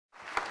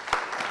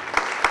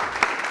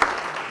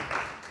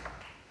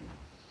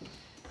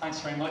Thanks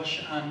very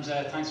much, and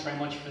thanks very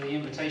much for the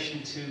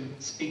invitation to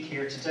speak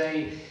here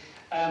today.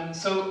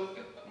 So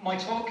my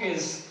talk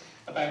is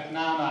about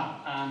NAMA,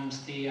 and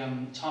the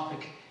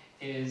topic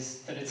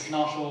is that it's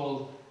not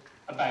all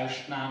about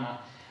NAMA.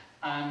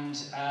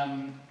 And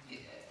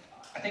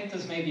I think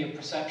there's maybe a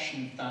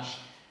perception that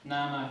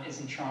NAMA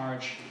is in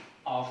charge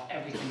of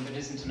everything that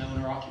isn't an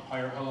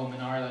owner-occupier home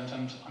in Ireland,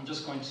 and I'm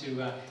just going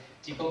to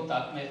debunk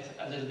that myth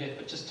a little bit,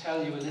 but just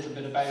tell you a little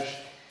bit about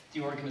the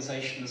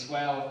organisation as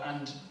well.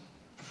 And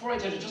before I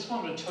did, I just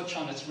wanted to touch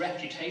on its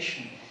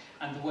reputation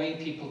and the way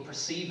people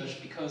perceive it,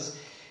 because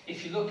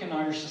if you look in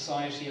Irish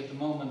society at the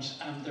moment,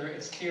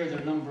 it's clear there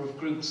are a number of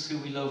groups who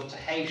we love to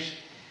hate.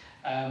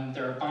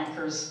 There are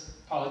bankers,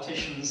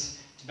 politicians,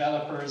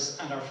 developers,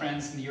 and our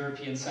friends in the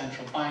European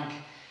Central Bank.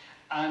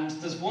 And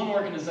there's one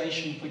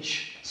organisation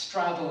which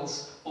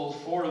straddles all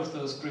four of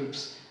those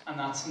groups, and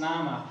that's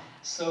NAMA.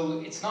 So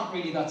it's not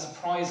really that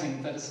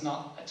surprising that it's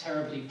not a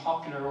terribly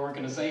popular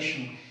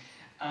organisation.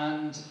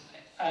 And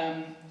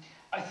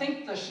I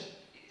think that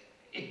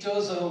it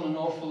does own an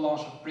awful lot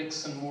of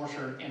bricks and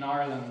mortar in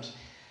Ireland.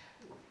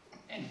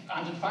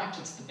 And in fact,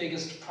 it's the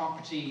biggest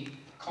property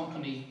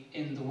company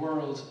in the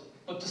world.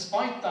 But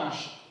despite that,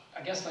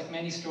 I guess like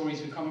many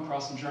stories we come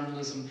across in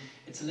journalism,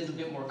 it's a little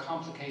bit more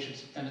complicated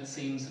than it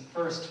seems at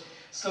first.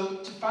 So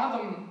to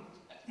fathom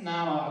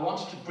NAMA, I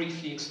wanted to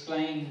briefly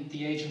explain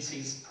the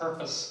agency's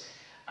purpose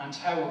and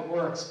how it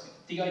works.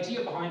 The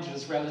idea behind it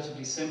is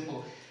relatively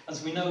simple.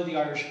 As we know, the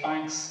Irish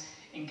banks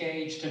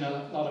engaged in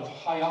a lot of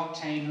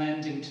high-octane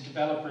lending to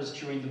developers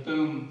during the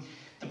boom.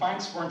 The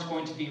banks weren't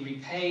going to be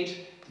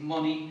repaid the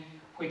money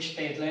which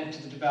they had lent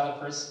to the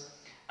developers,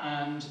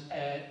 and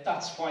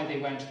that's why they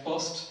went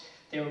bust.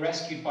 They were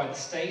rescued by the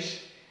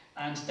state,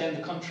 and then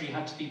the country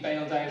had to be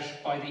bailed out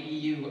by the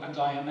EU and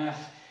IMF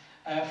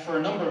for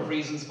a number of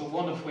reasons, but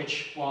one of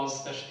which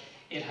was that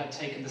it had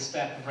taken the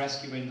step of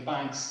rescuing the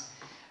banks.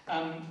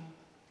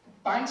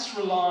 Banks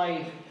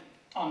rely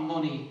on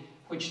money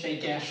which they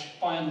get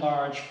by and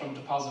large from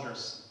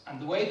depositors, and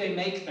the way they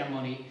make their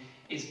money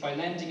is by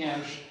lending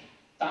out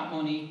that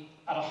money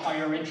at a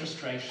higher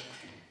interest rate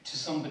to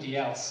somebody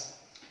else.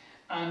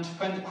 And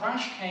when the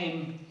crash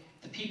came,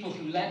 the people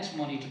who lent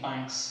money to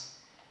banks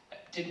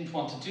didn't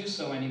want to do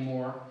so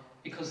anymore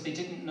because they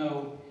didn't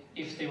know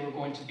if they were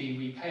going to be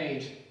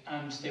repaid,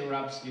 and they were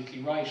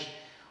absolutely right.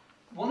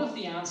 One of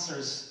the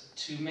answers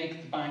to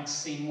make the banks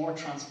seem more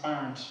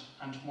transparent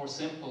and more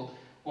simple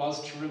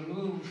was to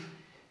remove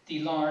the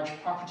large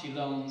property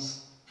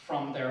loans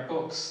from their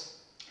books.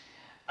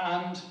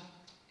 And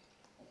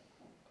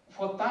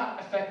what that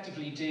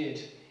effectively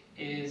did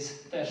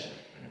is that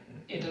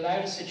it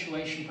allowed a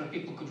situation where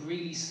people could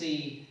really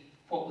see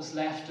what was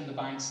left in the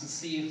banks and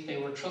see if they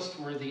were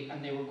trustworthy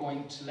and they were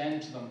going to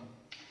lend to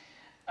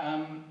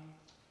them.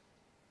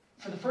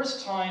 For the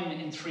first time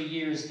in 3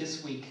 years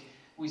this week,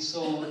 we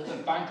saw that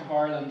the Bank of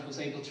Ireland was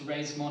able to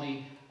raise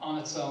money on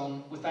its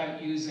own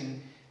without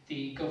using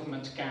the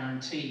government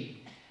guarantee.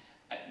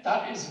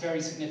 That is a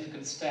very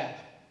significant step,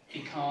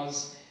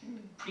 because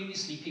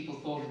previously people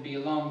thought it would be a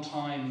long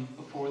time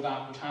before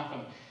that would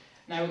happen.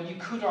 Now, you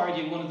could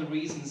argue one of the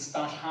reasons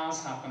that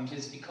has happened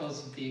is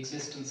because of the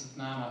existence of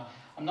NAMA.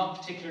 I'm not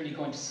particularly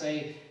going to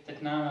say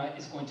that NAMA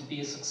is going to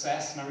be a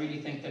success, and I really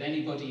think that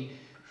anybody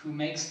who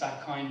makes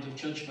that kind of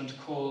judgment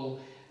call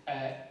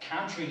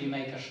can't really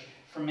make it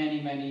for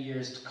many, many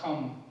years to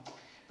come.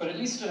 But at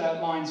least it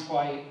outlines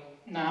why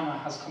NAMA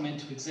has come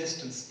into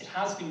existence. It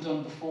has been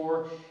done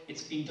before.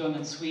 It's been done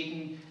in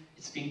Sweden,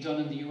 it's been done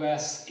in the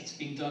US, it's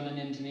been done in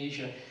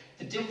Indonesia.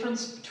 The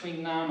difference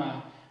between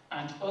NAMA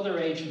and other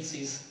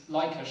agencies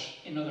like it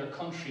in other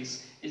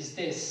countries is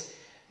this: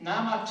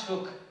 NAMA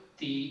took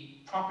the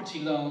property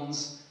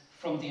loans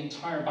from the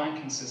entire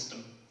banking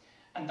system,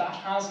 and that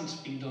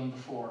hasn't been done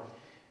before.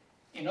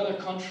 In other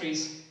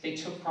countries, they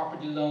took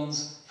property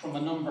loans from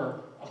a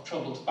number of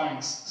troubled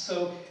banks.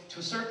 So to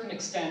a certain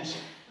extent,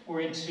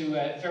 we're into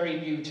very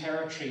new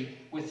territory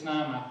with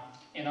NAMA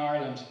in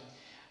Ireland.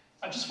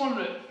 I just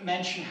wanted to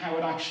mention how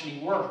it actually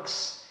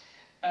works.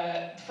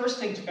 The first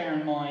thing to bear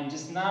in mind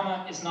is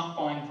NAMA is not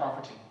buying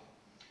property.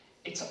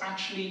 It's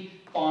actually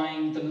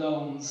buying the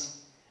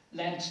loans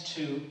lent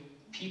to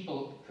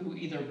people who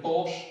either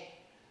bought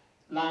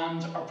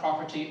land or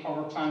property or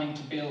were planning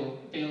to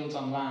build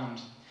on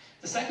land.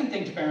 The second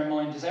thing to bear in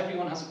mind is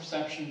everyone has a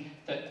perception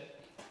that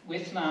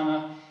with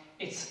NAMA,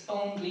 it's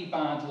only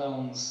bad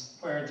loans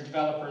where the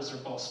developers are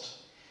bust.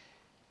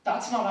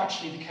 That's not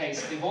actually the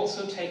case. They've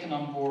also taken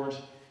on board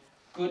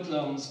good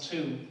loans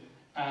too,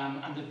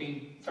 and there have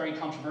been very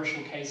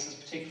controversial cases,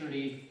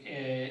 particularly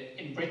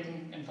in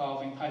Britain,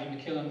 involving Paddy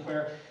McKillen,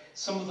 where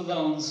some of the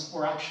loans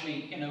were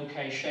actually in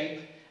okay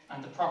shape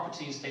and the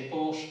properties they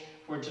bought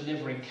were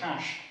delivering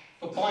cash.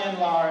 But by and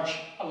large,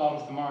 a lot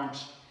of them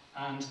aren't,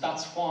 and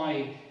that's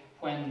why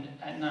when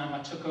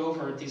NAMA took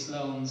over these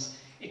loans,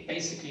 it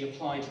basically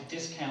applied a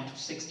discount of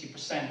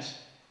 60%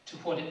 to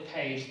what it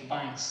paid the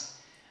banks.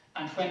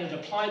 And when it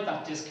applied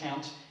that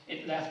discount,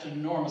 it left an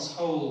enormous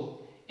hole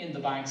in the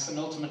banks, and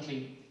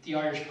ultimately the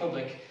Irish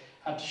public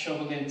had to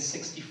shovel in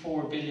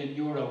 €64 billion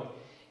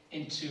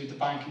into the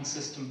banking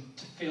system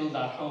to fill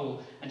that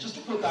hole. And just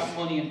to put that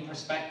money in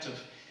perspective,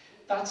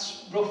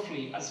 that's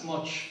roughly as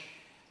much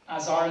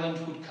as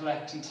Ireland would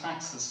collect in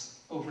taxes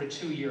over a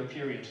 2-year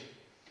period.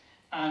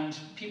 And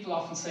people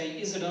often say,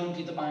 is it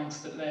only the banks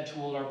that led to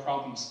all our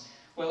problems?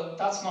 Well,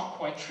 that's not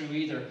quite true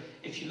either.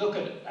 If you look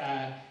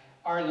at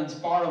Ireland's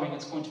borrowing,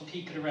 it's going to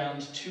peak at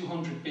around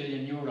 200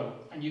 billion euro.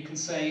 And you can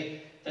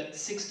say that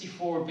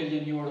 64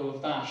 billion euro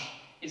of that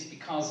is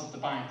because of the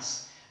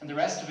banks. And the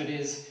rest of it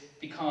is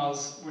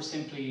because we're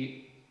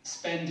simply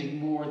spending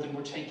more than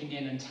we're taking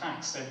in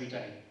tax every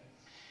day.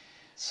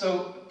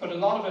 So, but a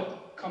lot of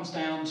it comes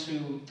down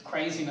to the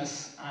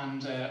craziness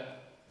and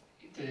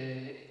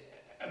the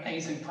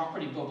amazing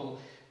property bubble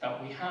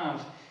that we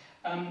have.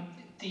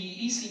 The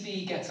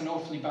ECB gets an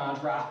awfully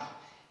bad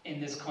rap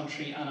in this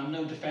country, and I'm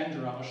no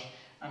defender of it,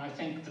 and I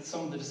think that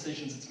some of the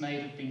decisions it's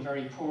made have been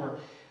very poor.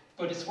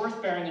 But it's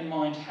worth bearing in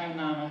mind how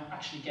NAMA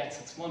actually gets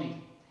its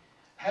money.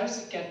 How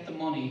does it get the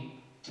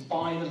money to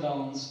buy the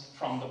loans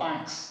from the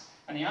banks?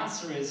 And the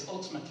answer is,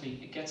 ultimately,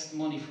 it gets the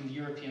money from the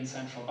European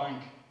Central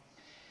Bank.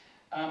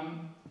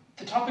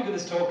 The topic of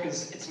this talk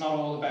is, it's not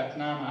all about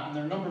NAMA, and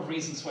there are a number of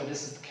reasons why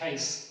this is the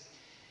case.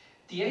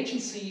 The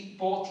agency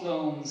bought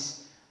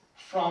loans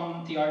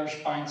from the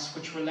Irish banks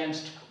which were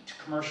lent to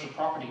commercial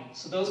property.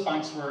 So those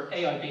banks were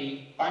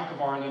AIB, Bank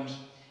of Ireland,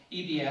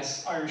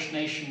 EBS, Irish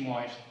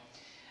Nationwide,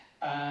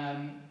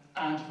 and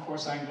of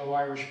course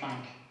Anglo-Irish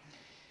Bank.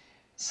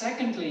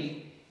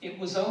 Secondly, it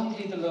was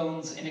only the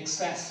loans in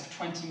excess of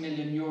 20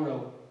 million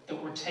euro that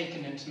were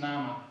taken into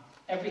NAMA.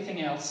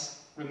 Everything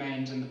else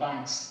remained in the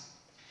banks.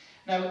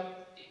 Now,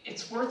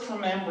 it's worth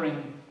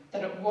remembering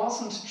that it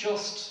wasn't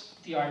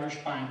just the Irish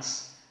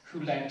banks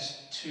who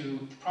lent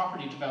to the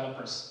property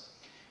developers.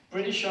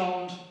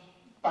 British-owned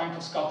Bank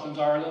of Scotland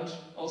Ireland,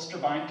 Ulster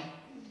Bank,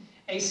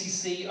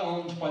 ACC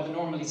owned by the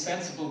normally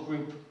sensible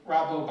group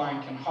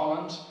Rabobank in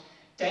Holland,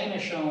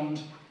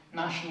 Danish-owned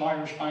National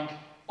Irish Bank,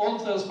 all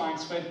of those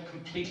banks went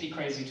completely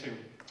crazy too.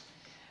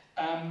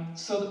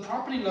 So the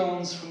property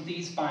loans from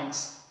these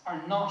banks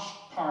are not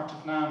part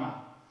of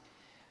NAMA,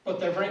 but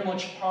they're very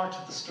much part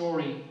of the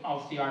story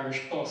of the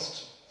Irish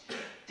bust.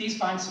 These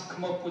banks have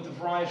come up with a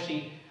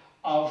variety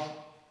of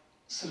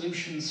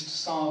solutions to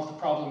solve the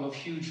problem of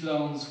huge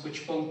loans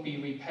which won't be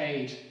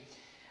repaid.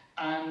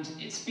 And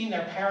it's been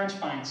their parent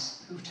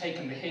banks who've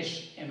taken the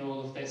hit in all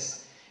of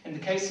this. In the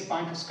case of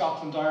Bank of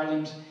Scotland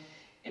Ireland,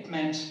 it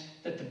meant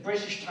that the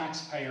British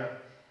taxpayer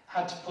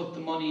had to put the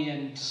money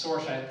in to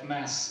sort out the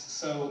mess.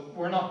 So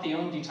we're not the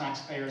only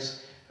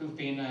taxpayers who've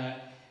been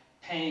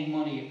paying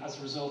money as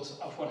a result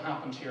of what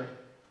happened here.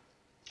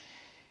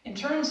 In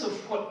terms of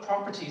what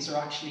properties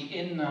are actually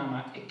in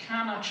NAMA, it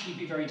can actually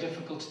be very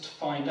difficult to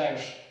find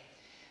out.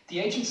 The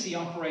agency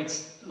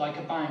operates like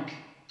a bank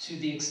to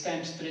the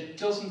extent that it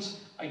doesn't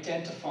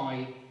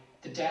identify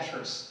the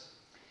debtors.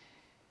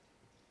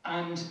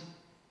 And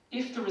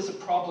if there is a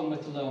problem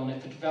with the loan,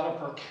 if the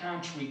developer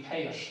can't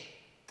repay it,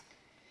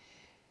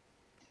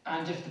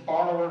 and if the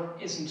borrower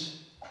isn't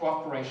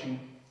cooperating,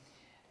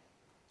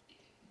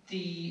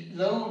 the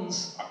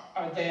loans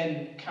are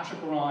then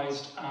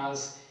categorised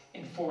as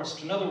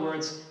enforced. In other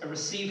words, a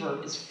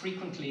receiver is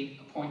frequently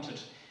appointed,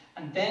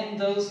 and then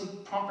those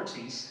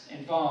properties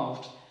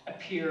involved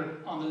appear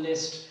on a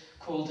list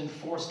called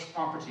enforced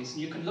properties.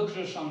 And you can look at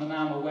it on the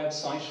NAMA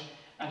website,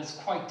 and it's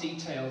quite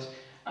detailed.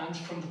 And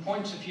from the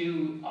point of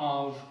view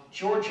of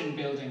Georgian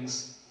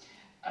buildings,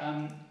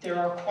 there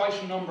are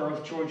quite a number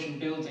of Georgian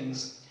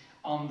buildings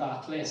on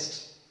that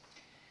list.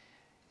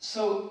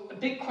 So a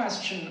big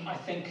question, I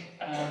think,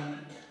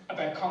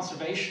 about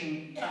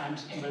conservation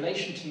and in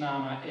relation to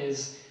NAMA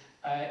is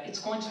it's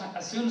going to,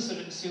 as soon as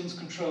it assumes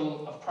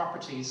control of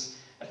properties,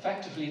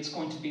 effectively it's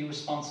going to be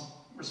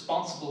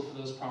responsible for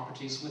those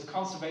properties. With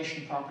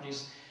conservation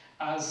properties,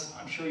 as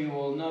I'm sure you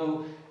all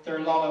know, there are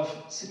a lot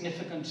of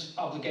significant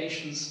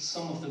obligations,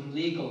 some of them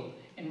legal,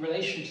 in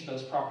relation to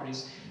those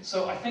properties.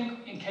 So I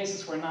think in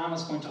cases where NAMA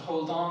is going to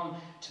hold on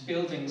to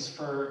buildings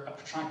for a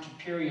protracted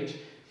period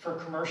for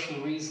commercial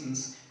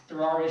reasons,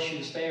 there are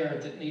issues there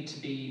that need to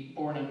be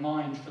borne in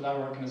mind for that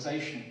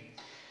organisation.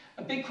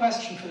 A big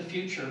question for the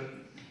future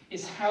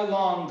is how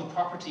long the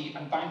property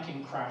and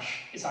banking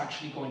crash is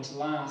actually going to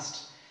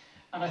last.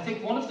 And I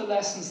think one of the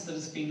lessons that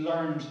has been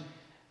learned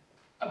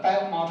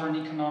about modern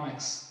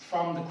economics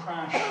from the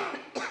crash,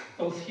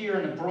 both here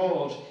and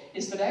abroad,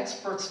 is that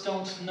experts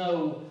don't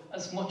know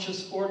as much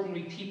as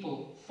ordinary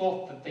people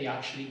thought that they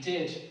actually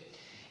did.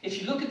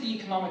 If you look at the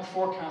economic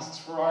forecasts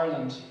for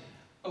Ireland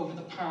over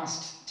the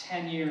past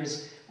 10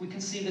 years, we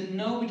can see that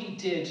nobody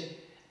did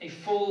a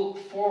full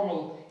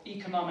formal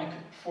economic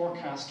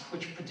forecast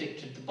which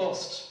predicted the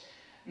bust.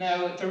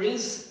 Now, there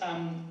is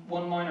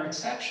one minor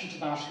exception to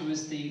that, who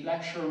is the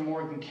lecturer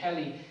Morgan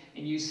Kelly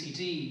in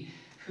UCD,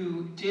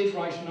 who did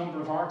write a number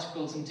of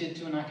articles and did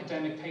do an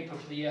academic paper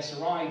for the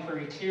ESRI where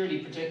he clearly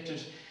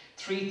predicted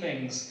three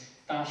things: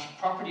 that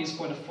property is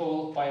going to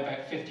fall by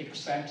about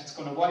 50%, it's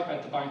going to wipe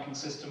out the banking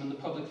system, and the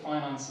public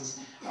finances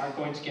are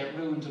going to get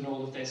ruined in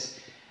all of this.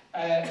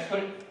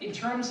 But in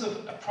terms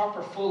of a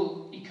proper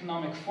full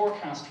economic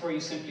forecast where you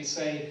simply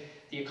say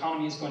the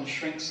economy is going to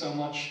shrink so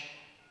much,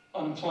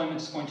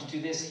 unemployment is going to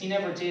do this, he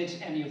never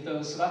did any of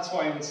those. So that's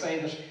why I would say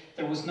that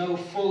there was no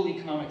full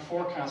economic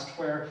forecast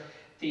where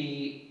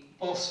the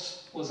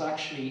bust was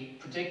actually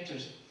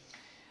predicted.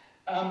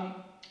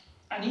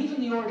 And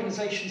even the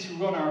organisations who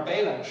run our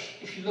bailout,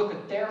 if you look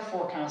at their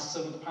forecasts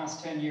over the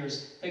past 10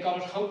 years, they got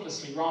it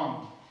hopelessly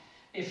wrong.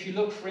 If you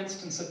look, for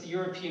instance, at the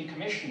European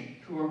Commission,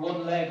 who are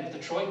one leg of the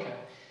Troika,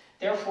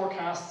 their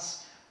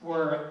forecasts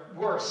were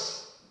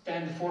worse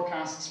than the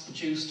forecasts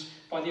produced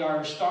by the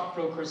Irish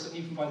stockbrokers and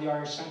even by the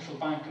Irish Central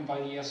Bank and by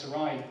the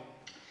ESRI.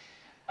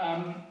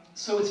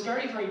 So it's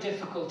very, very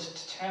difficult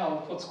to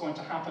tell what's going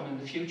to happen in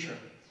the future.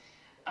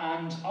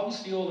 And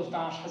obviously all of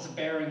that has a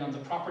bearing on the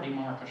property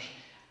market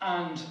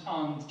and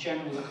on the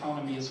general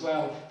economy as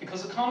well,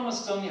 because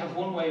economists only have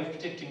one way of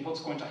predicting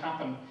what's going to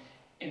happen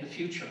in the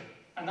future,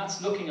 and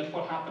that's looking at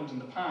what happened in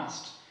the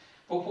past.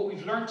 But what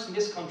we've learnt in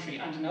this country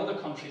and in other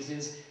countries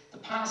is the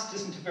past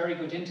isn't a very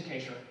good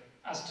indicator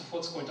as to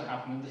what's going to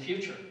happen in the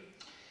future.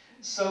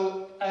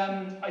 So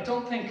I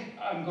don't think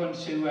I'm going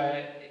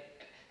to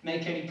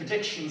make any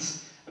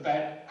predictions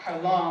about how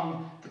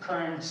long the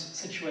current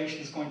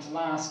situation is going to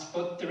last,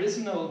 but there is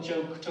an old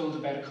joke told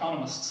about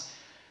economists.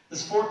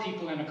 There's 4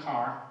 people in a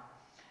car.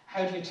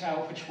 How do you tell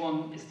which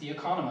one is the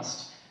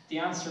economist? The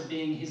answer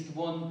being he's the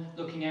one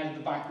looking out of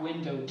the back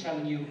window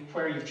telling you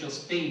where you've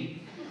just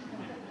been.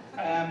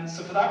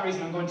 So for that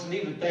reason I'm going to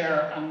leave it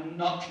there and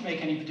not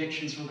make any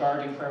predictions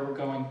regarding where we're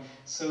going.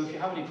 So if you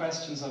have any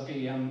questions, I'd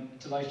be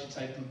delighted to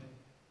take them.